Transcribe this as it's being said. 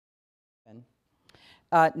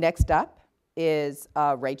Next up is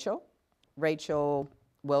Rachel. Rachel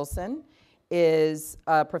Wilson is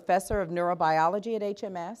a professor of neurobiology at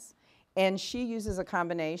HMS, and she uses a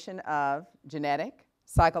combination of genetic,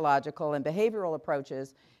 psychological, and behavioral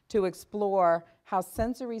approaches to explore how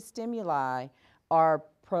sensory stimuli are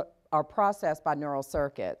processed by neural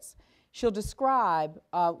circuits. She'll describe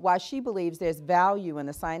why she believes there's value in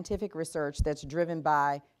the scientific research that's driven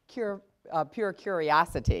by pure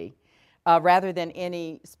curiosity rather than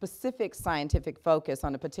any specific scientific focus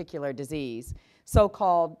on a particular disease,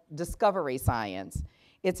 so-called discovery science.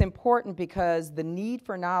 It's important because the need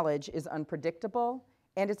for knowledge is unpredictable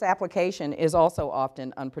and its application is also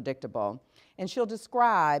often unpredictable. And she'll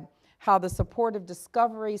describe how the support of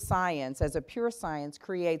discovery science as a pure science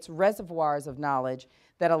creates reservoirs of knowledge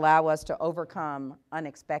that allow us to overcome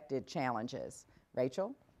unexpected challenges.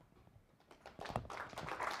 Rachel?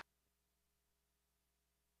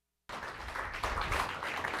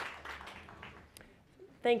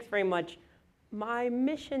 Thanks very much. My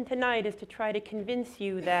mission tonight is to try to convince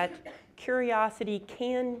you that curiosity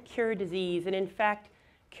can cure disease, and in fact,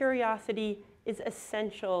 curiosity is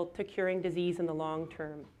essential to curing disease in the long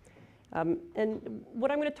term. And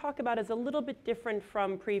what I'm going to talk about is a little bit different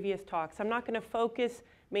from previous talks. I'm not going to focus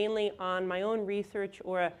mainly on my own research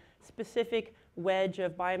or a specific wedge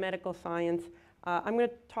of biomedical science. I'm going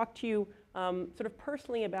to talk to you sort of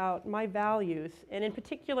personally about my values, and in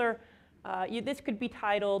particular, this could be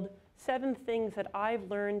titled 7 Things That I've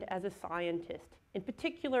Learned as a Scientist. In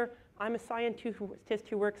particular, I'm a scientist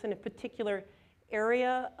who works in a particular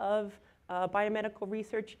area of biomedical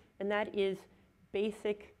research, and that is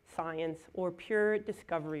basic science or pure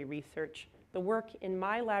discovery research. The work in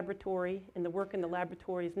my laboratory and the work in the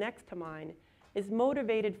laboratories next to mine is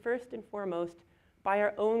motivated first and foremost by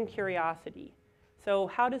our own curiosity. So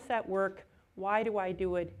how does that work? Why do I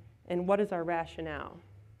do it? And what is our rationale?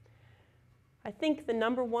 I think the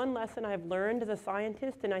 #1 lesson I've learned as a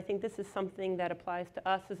scientist, and I think this is something that applies to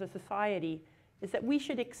us as a society, is that we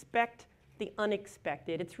should expect the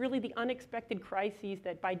unexpected. It's really the unexpected crises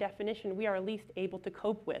that, by definition, we are least able to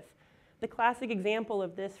cope with. The classic example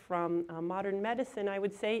of this from modern medicine, I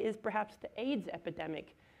would say, is perhaps the AIDS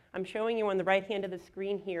epidemic. I'm showing you on the right hand of the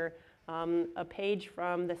screen here a page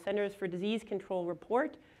from the Centers for Disease Control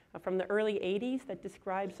report from the early 80s that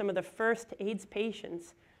describes some of the first AIDS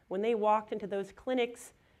patients. When they walked into those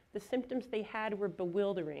clinics, the symptoms they had were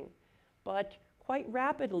bewildering. But quite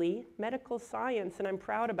rapidly, medical science, and I'm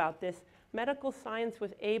proud about this, medical science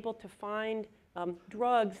was able to find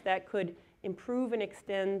drugs that could improve and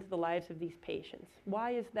extend the lives of these patients.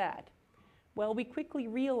 Why is that? Well, we quickly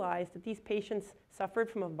realized that these patients suffered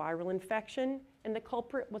from a viral infection, and the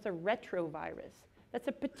culprit was a retrovirus. That's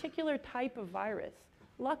a particular type of virus.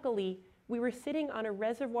 Luckily, we were sitting on a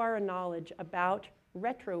reservoir of knowledge about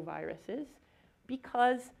retroviruses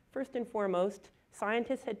because, first and foremost,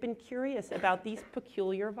 scientists had been curious about these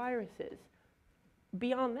peculiar viruses.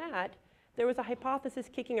 Beyond that, there was a hypothesis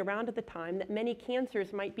kicking around at the time that many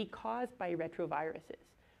cancers might be caused by retroviruses.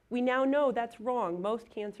 We now know that's wrong. Most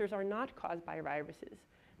cancers are not caused by viruses.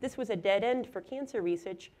 This was a dead end for cancer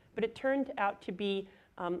research, but it turned out to be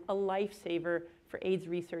a lifesaver for AIDS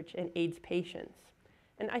research and AIDS patients.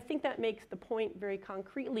 And I think that makes the point very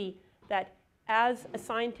concretely that as a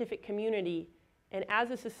scientific community and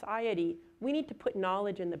as a society, we need to put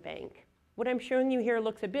knowledge in the bank. What I'm showing you here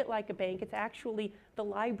looks a bit like a bank. It's actually the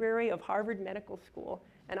library of Harvard Medical School.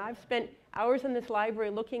 And I've spent hours in this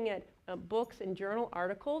library looking at books and journal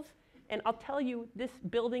articles. And I'll tell you, this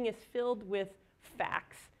building is filled with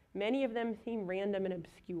facts. Many of them seem random and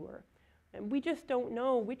obscure. And we just don't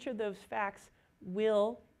know which of those facts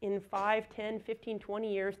will, in 5, 10, 15,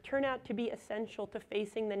 20 years, turn out to be essential to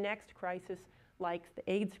facing the next crisis like the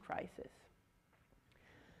AIDS crisis.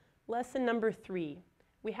 Lesson #3,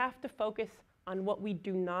 we have to focus on what we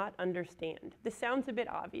do not understand. This sounds a bit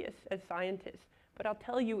obvious as scientists, but I'll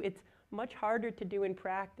tell you it's much harder to do in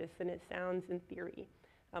practice than it sounds in theory.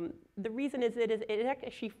 The reason is it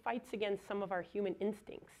actually fights against some of our human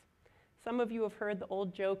instincts. Some of you have heard the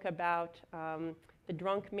old joke about the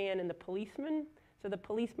drunk man and the policeman. So the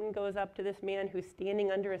policeman goes up to this man who's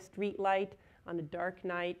standing under a street light on a dark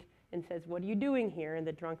night and says, "What are you doing here?" And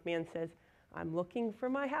the drunk man says, "I'm looking for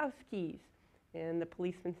my house keys." And the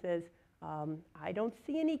policeman says, "I don't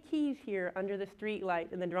see any keys here under the street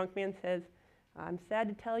light." And the drunk man says, "I'm sad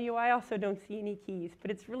to tell you, I also don't see any keys,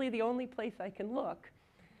 but it's really the only place I can look."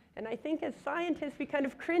 And I think as scientists, we kind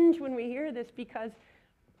of cringe when we hear this because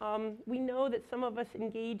we know that some of us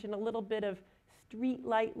engage in a little bit of street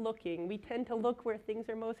light looking. We tend to look where things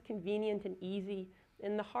are most convenient and easy,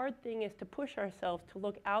 And the hard thing is to push ourselves to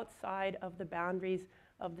look outside of the boundaries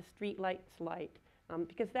of the streetlight's light,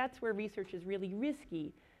 because that's where research is really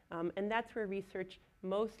risky, and that's where research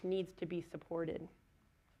most needs to be supported.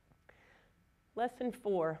 Lesson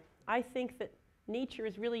 4, I think that nature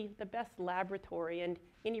is really the best laboratory, and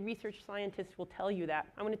any research scientist will tell you that.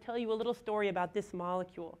 I'm going to tell you a little story about this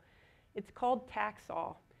molecule. It's called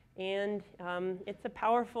Taxol, and it's a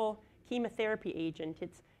powerful chemotherapy agent.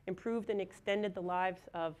 It's improved and extended the lives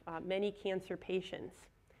of many cancer patients.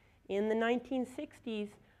 In the 1960s,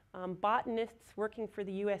 botanists working for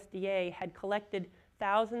the USDA had collected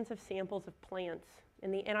thousands of samples of plants,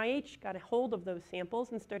 and the NIH got a hold of those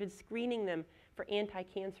samples and started screening them for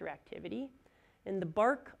anti-cancer activity. And the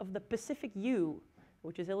bark of the Pacific yew,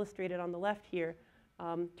 which is illustrated on the left here,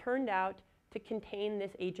 turned out to contain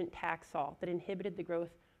this agent Taxol that inhibited the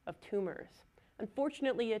growth of tumors.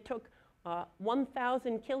 Unfortunately, it took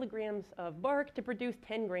 1,000 kilograms of bark to produce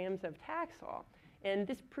 10 grams of Taxol. And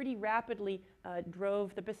this pretty rapidly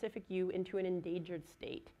drove the Pacific yew into an endangered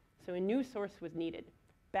state. So a new source was needed.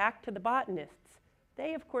 Back to the botanists.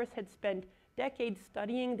 They, of course, had spent decades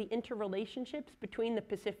studying the interrelationships between the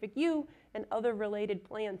Pacific yew and other related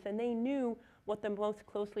plants, and they knew what the most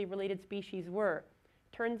closely related species were.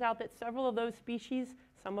 Turns out that several of those species,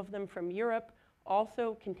 some of them from Europe,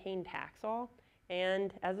 also contain Taxol,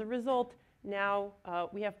 and as a result, now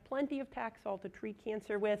we have plenty of Taxol to treat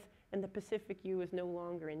cancer with, and the Pacific yew is no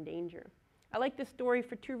longer in danger. I like this story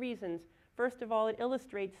for two reasons. First of all, it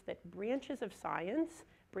illustrates that branches of science,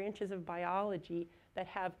 branches of biology that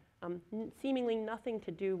have seemingly nothing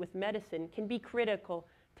to do with medicine can be critical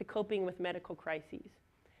to coping with medical crises.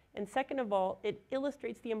 And second of all, it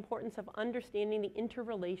illustrates the importance of understanding the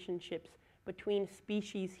interrelationships between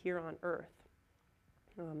species here on Earth.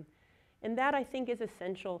 And that, I think, is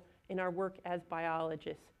essential in our work as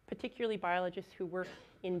biologists, particularly biologists who work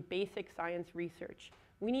in basic science research.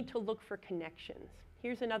 We need to look for connections.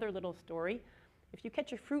 Here's another little story. If you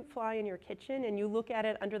catch a fruit fly in your kitchen and you look at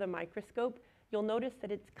it under the microscope, you'll notice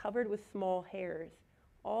that it's covered with small hairs.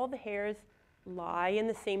 All the hairs lie in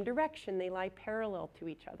the same direction. They lie parallel to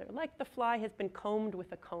each other, like the fly has been combed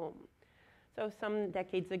with a comb. So some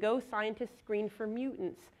decades ago, scientists screened for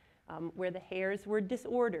mutants where the hairs were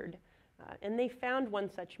disordered. And they found one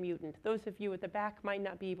such mutant. Those of you at the back might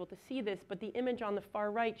not be able to see this, but the image on the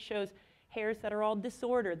far right shows hairs that are all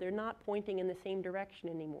disordered. They're not pointing in the same direction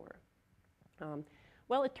anymore.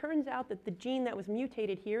 Well, it turns out that the gene that was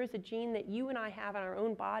mutated here is a gene that you and I have in our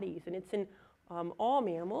own bodies, and it's in all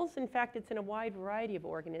mammals. In fact, it's in a wide variety of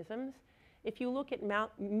organisms. If you look at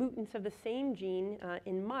mutants of the same gene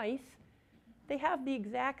in mice, they have the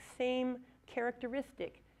exact same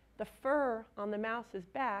characteristic. The fur on the mouse's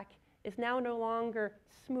back is now no longer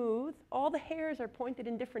smooth. All the hairs are pointed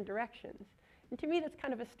in different directions. And to me, that's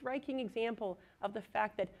kind of a striking example of the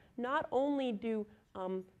fact that not only do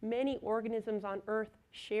many organisms on Earth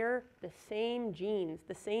share the same genes,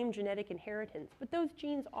 the same genetic inheritance, but those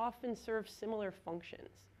genes often serve similar functions.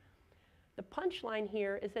 The punchline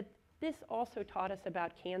here is that this also taught us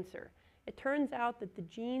about cancer. It turns out that the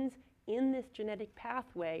genes in this genetic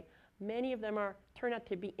pathway, many of them turn out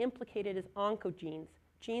to be implicated as oncogenes,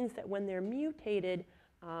 genes that when they're mutated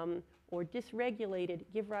or dysregulated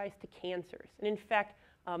give rise to cancers. And in fact,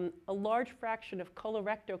 a large fraction of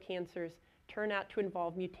colorectal cancers turn out to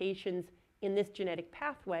involve mutations in this genetic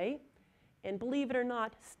pathway. And believe it or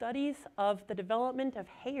not, studies of the development of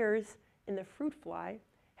hairs in the fruit fly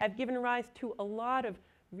have given rise to a lot of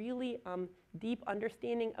really deep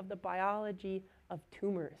understanding of the biology of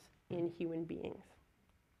tumors in human beings.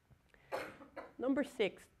 Number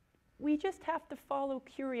 6, we just have to follow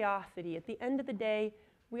curiosity. At the end of the day,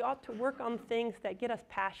 we ought to work on things that get us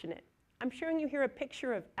passionate. I'm showing you here a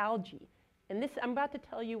picture of algae. And this, I'm about to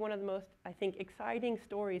tell you one of the most, I think, exciting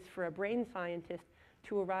stories for a brain scientist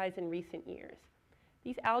to arise in recent years.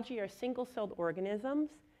 These algae are single-celled organisms,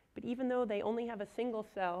 but even though they only have a single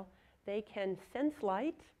cell, they can sense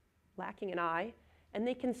light, lacking an eye, and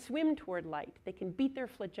they can swim toward light. They can beat their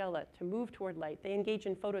flagella to move toward light. They engage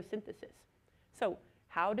in photosynthesis. So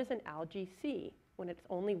how does an algae see when it's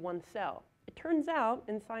only one cell? It turns out,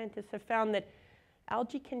 and scientists have found that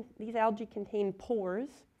these algae contain pores,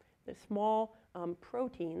 the small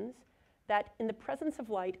proteins, that in the presence of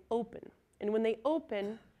light open. And when they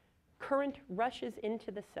open, current rushes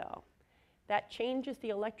into the cell. That changes the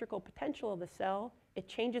electrical potential of the cell. It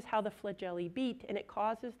changes how the flagellae beat, and it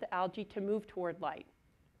causes the algae to move toward light.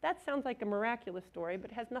 That sounds like a miraculous story,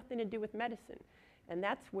 but it has nothing to do with medicine. And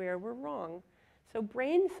that's where we're wrong. So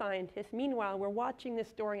brain scientists, meanwhile, were watching this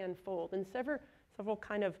story unfold, and several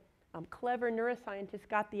kind of clever neuroscientists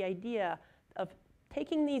got the idea of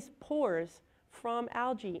taking these pores from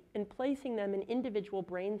algae and placing them in individual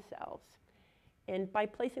brain cells. And by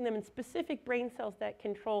placing them in specific brain cells that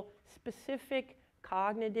control specific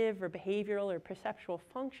cognitive or behavioral or perceptual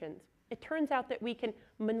functions, it turns out that we can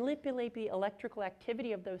manipulate the electrical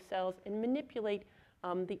activity of those cells and manipulate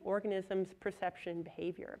the organism's perception and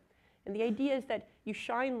behavior. And the idea is that you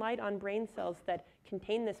shine light on brain cells that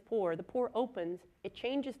contain this pore. The pore opens, it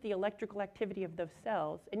changes the electrical activity of those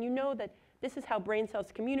cells, and you know that this is how brain cells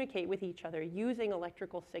communicate with each other using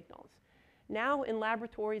electrical signals. Now in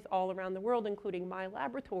laboratories all around the world, including my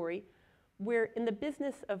laboratory, we're in the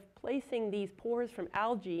business of placing these pores from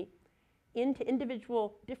algae into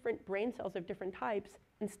individual different brain cells of different types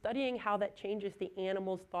and studying how that changes the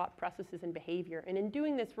animal's thought processes and behavior. And in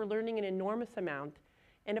doing this, we're learning an enormous amount.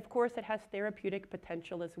 And of course, it has therapeutic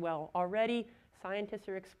potential as well. Already, scientists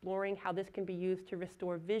are exploring how this can be used to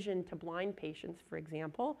restore vision to blind patients, for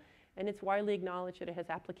example. And it's widely acknowledged that it has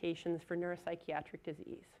applications for neuropsychiatric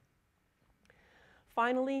disease.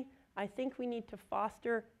 Finally, I think we need to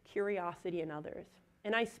foster curiosity in others.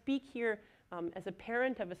 And I speak here as a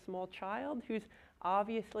parent of a small child who's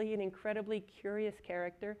obviously an incredibly curious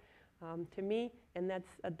character to me, and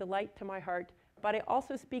that's a delight to my heart. But I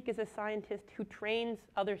also speak as a scientist who trains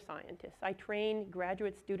other scientists. I train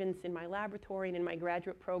graduate students in my laboratory and in my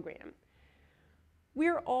graduate program.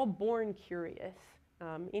 We're all born curious.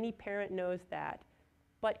 Any parent knows that.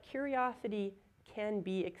 But curiosity can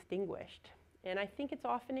be extinguished. And I think it's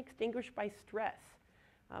often extinguished by stress.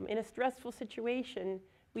 In a stressful situation,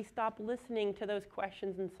 we stop listening to those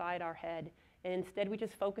questions inside our head, and instead we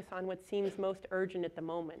just focus on what seems most urgent at the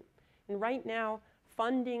moment. And right now,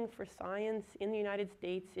 funding for science in the United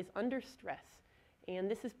States is under stress, and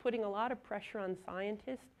this is putting a lot of pressure on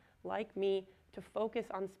scientists like me to focus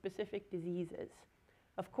on specific diseases.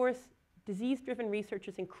 Of course, disease-driven research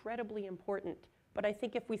is incredibly important, but I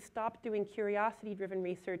think if we stop doing curiosity-driven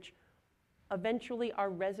research, eventually our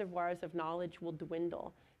reservoirs of knowledge will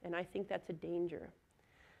dwindle, and I think that's a danger.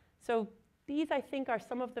 So these, I think, are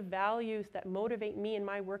some of the values that motivate me in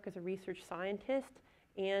my work as a research scientist,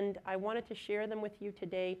 and I wanted to share them with you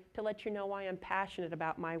today to let you know why I'm passionate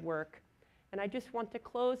about my work. And I just want to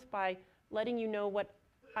close by letting you know what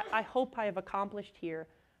I hope I have accomplished here.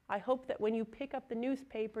 I hope that when you pick up the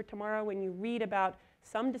newspaper tomorrow and you read about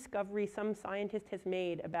some discovery some scientist has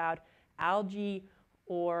made about algae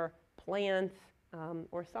or plants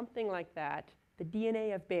or something like that, the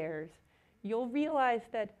DNA of bears, you'll realize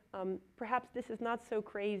that perhaps this is not so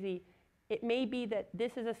crazy. It may be that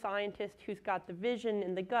this is a scientist who's got the vision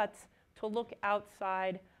and the guts to look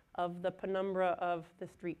outside of the penumbra of the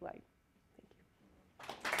streetlight.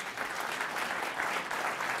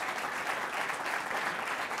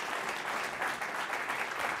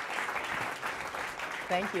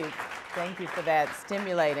 Thank you. Thank you for that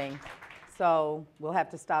stimulating. So we'll have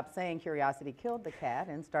to stop saying curiosity killed the cat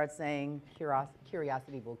and start saying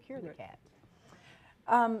curiosity will cure the cat.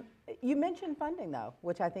 You mentioned funding, though,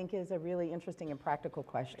 which I think is a really interesting and practical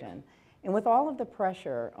question. And with all of the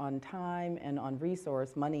pressure on time and on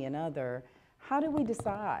resource, money and other, how do we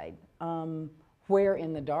decide where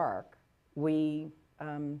in the dark we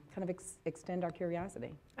kind of extend our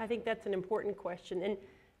curiosity? I think that's an important question. And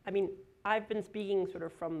I mean, I've been speaking sort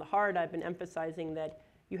of from the heart. I've been emphasizing that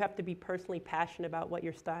you have to be personally passionate about what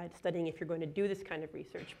you're studying if you're going to do this kind of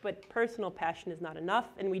research. But personal passion is not enough,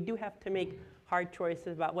 and we do have to make hard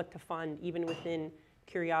choices about what to fund, even within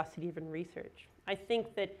curiosity-driven research. I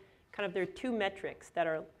think that kind of there are two metrics that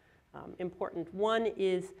are important. One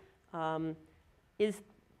is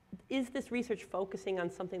this research focusing on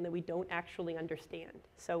something that we don't actually understand?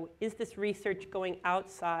 So is this research going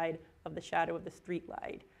outside of the shadow of the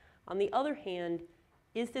streetlight? On the other hand,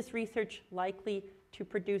 is this research likely to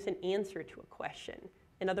produce an answer to a question?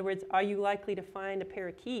 In other words, are you likely to find a pair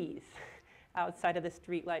of keys outside of the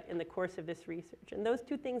streetlight in the course of this research? And those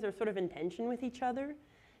two things are sort of in tension with each other.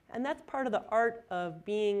 And that's part of the art of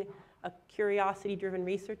being a curiosity-driven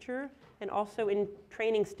researcher and also in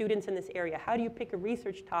training students in this area. How do you pick a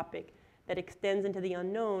research topic that extends into the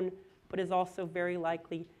unknown but is also very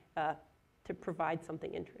likely to provide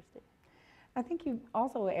something interesting? I think you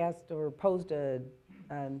also asked or posed a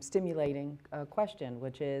stimulating question,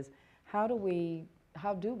 which is how do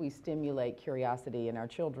we stimulate curiosity in our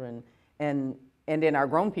children and in our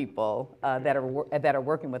grown people that are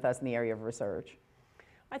working with us in the area of research?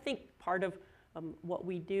 I think part of what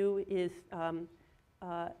we do is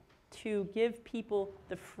to give people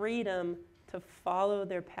the freedom to follow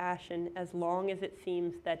their passion as long as it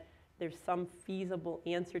seems that there's some feasible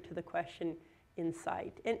answer to the question in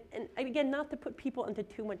sight. And again, not to put people into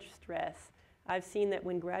too much stress. I've seen that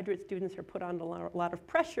when graduate students are put under a lot of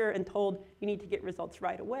pressure and told you need to get results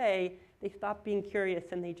right away, they stop being curious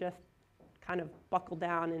and they just kind of buckle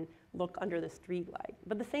down and look under the streetlight.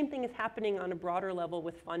 But the same thing is happening on a broader level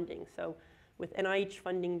with funding. So with NIH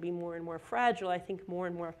funding being more and more fragile, I think more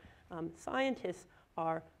and more scientists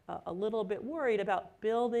are a little bit worried about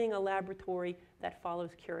building a laboratory that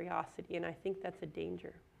follows curiosity, and I think that's a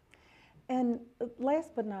danger. And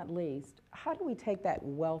last but not least, how do we take that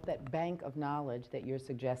wealth, that bank of knowledge that you're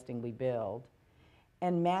suggesting we build,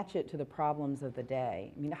 and match it to the problems of the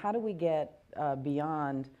day? I mean, how do we get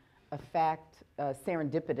beyond a fact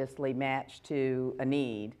serendipitously matched to a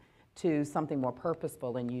need to something more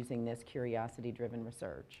purposeful in using this curiosity-driven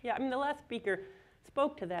research? Yeah, I mean, the last speaker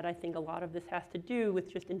spoke to that. I think a lot of this has to do with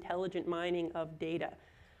just intelligent mining of data.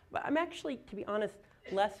 But I'm actually, to be honest,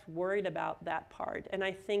 less worried about that part. And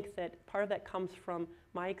I think that part of that comes from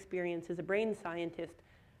my experience as a brain scientist.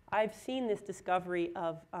 I've seen this discovery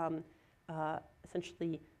of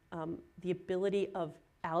essentially the ability of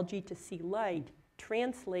algae to see light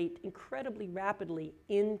translate incredibly rapidly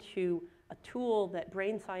into a tool that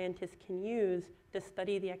brain scientists can use to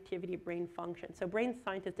study the activity of brain function. So brain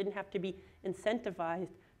scientists didn't have to be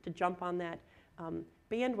incentivized to jump on that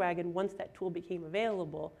bandwagon once that tool became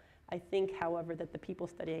available. I think, however, that the people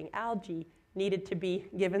studying algae needed to be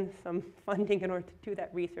given some funding in order to do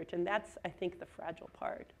that research, and that's, I think, the fragile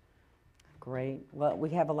part. Great. Well, we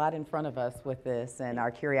have a lot in front of us with this, and our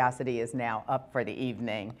curiosity is now up for the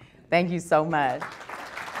evening. Thank you so much.